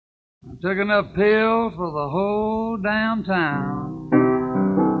Took enough pills for the whole damn town.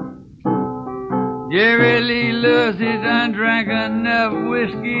 Jerry Lee Lewis, he done drank enough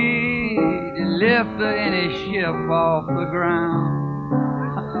whiskey to lift any ship off the ground.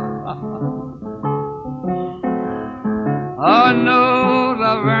 Oh, knows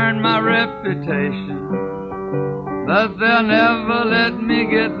I've earned my reputation, but they'll never let me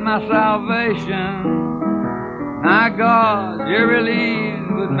get my salvation. My God, Jerry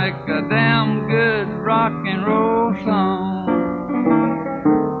Lee would make a damn good rock and roll song.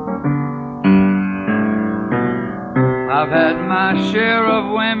 I've had my share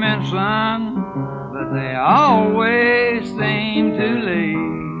of women, son, but they always seem to leave.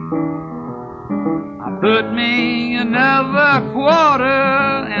 I put me another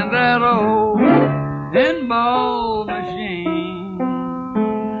quarter in that old pinball machine.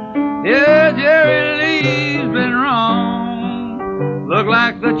 Yeah, Jerry Lee's been wrong. Look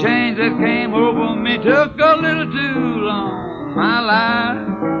like the change that came over me took a little too long. My life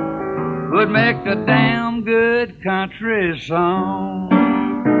would make a damn good country song.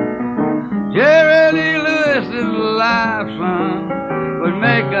 Jerry Lee Lewis's life, son, would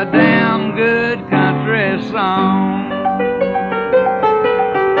make a damn good country song.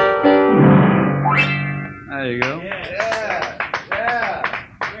 There you go.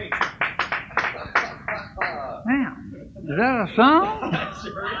 Great. Damn, is that a song?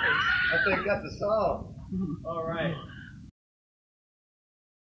 Sure is. I think that's a song. All right.